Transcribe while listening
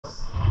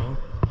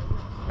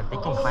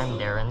can climb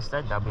there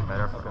instead, that'd be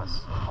better for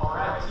us.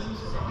 Alright, teams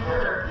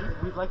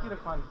prepared. We'd like you to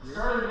climb here.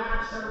 Starting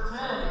match number 10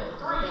 in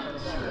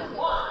 3, 2,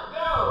 1,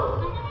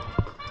 go!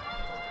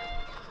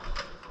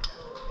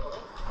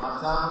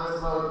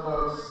 Autonomous mode,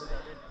 folks.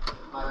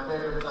 My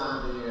favorite time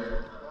of the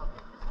year.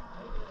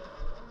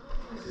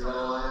 You see that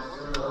alliance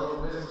doing a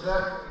little vision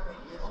check?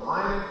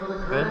 Aligning for the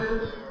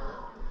grid.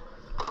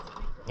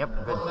 Yep,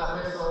 good. Put that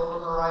pixel over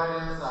on the right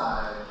hand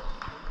side.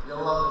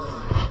 You'll love to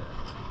see it.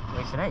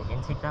 Wait, should I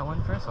intake that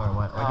one first or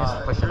what? Or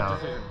just push it out?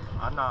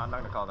 I'm not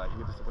gonna call that.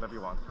 You can just whatever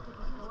you want.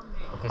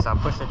 Okay, so I'll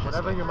push it this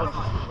Whatever way. you're most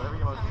used to. Whatever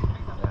you're most used to.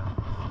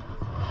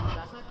 Yeah.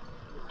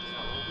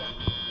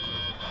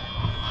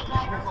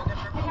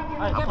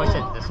 I'll push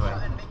it this way.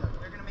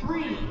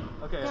 3,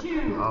 Okay.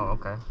 2, Oh,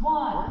 okay.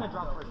 1. We're gonna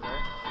drop first,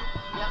 right?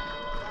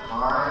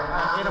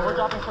 Alright, We're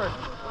dropping first.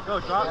 Go,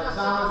 drop. Next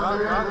Drop, time,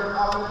 drop.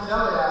 I'm gonna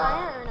tell ya.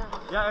 Fire or no?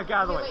 Yeah, get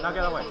out of the way. Now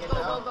get out of the way. Go, go,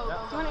 go, go.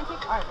 Do you want to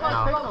take? Alright, No.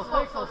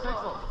 take those.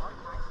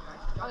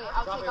 Okay,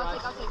 I'll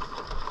take.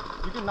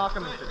 You can knock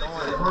him and shit, don't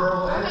worry.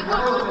 Purple and Okay,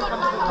 yellow go, is go,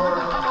 coming to the go, board.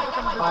 go, go,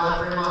 By the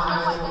three go,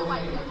 lines go, will go,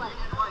 be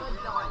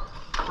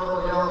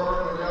go,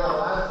 purple,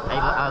 yellow. Hey,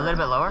 a little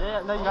bit lower?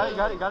 Yeah, no, you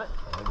got it.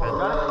 Good.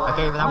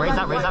 Okay, now raise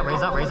up. Yeah,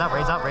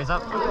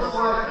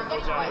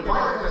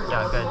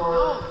 good.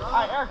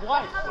 Alright, Eric,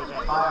 white.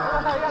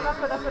 Yeah,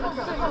 that's good.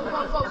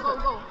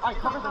 go. Alright,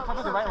 cover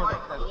the right one.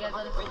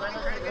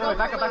 Wait,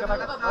 back up.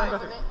 Alright.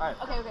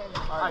 Okay.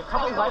 Alright,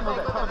 cover the right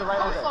mosaic.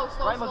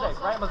 Slow. Right mosaic.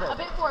 A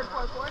bit forward.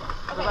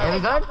 Okay. Are we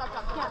good?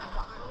 Drop.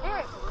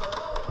 Eric.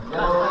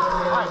 Yellow is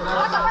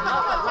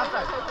Left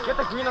side. Get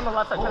the green on the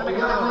left side. Try to make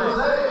it a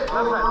mosaic.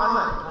 Left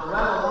side.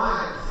 red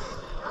alliance.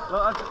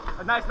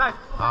 Nice.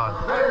 Oh,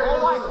 All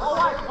white.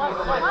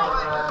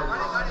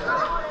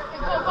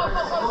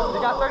 Go. You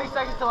got 30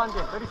 seconds till end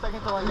game. Cover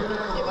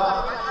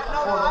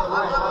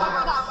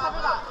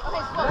that.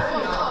 Okay, slow.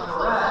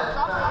 Red.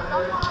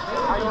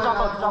 Alright, you drop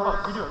up.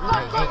 You do it.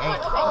 hey. Okay,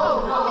 it's fine.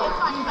 You got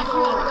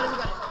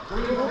it. We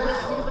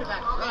can put it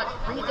back.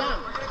 Bring it down.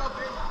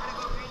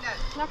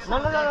 No.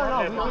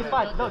 He's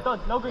fine.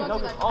 No green.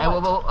 Hey,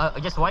 we'll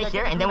just white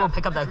here, and then we'll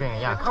pick up that green.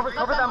 Yeah. Cover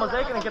that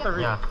mosaic and then get the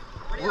green. Yeah.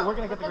 We're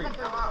gonna get the green.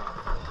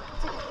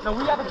 No,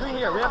 we have a green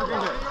here.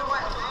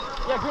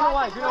 Yeah, green and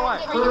white.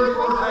 Alright, green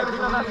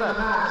on that side.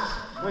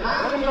 Wait,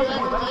 let him know the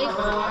green.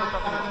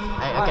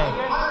 Hey, okay.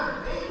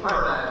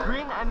 Alright,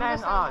 green and then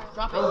Drop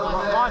it.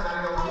 launch.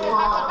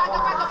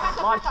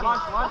 Back up.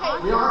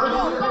 Okay. Go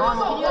further.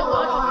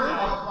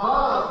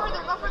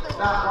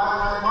 That's why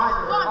I mark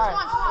it.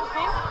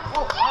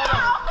 Launch.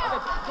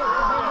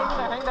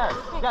 Hang there.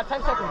 You got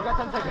 10 seconds.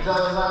 Doesn't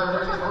matter.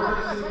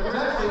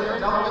 Potentially,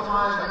 double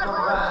time to come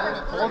back.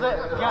 Hold it.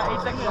 You got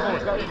 8 seconds to hold.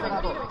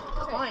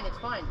 It's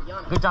fine.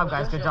 Yana. Good job,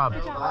 guys. Good job.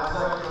 Last second.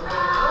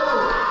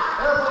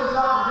 Everybody's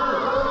out blue.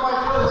 Look at my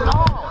blue.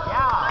 Oh,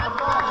 yeah. I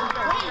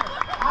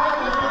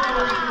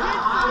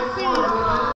can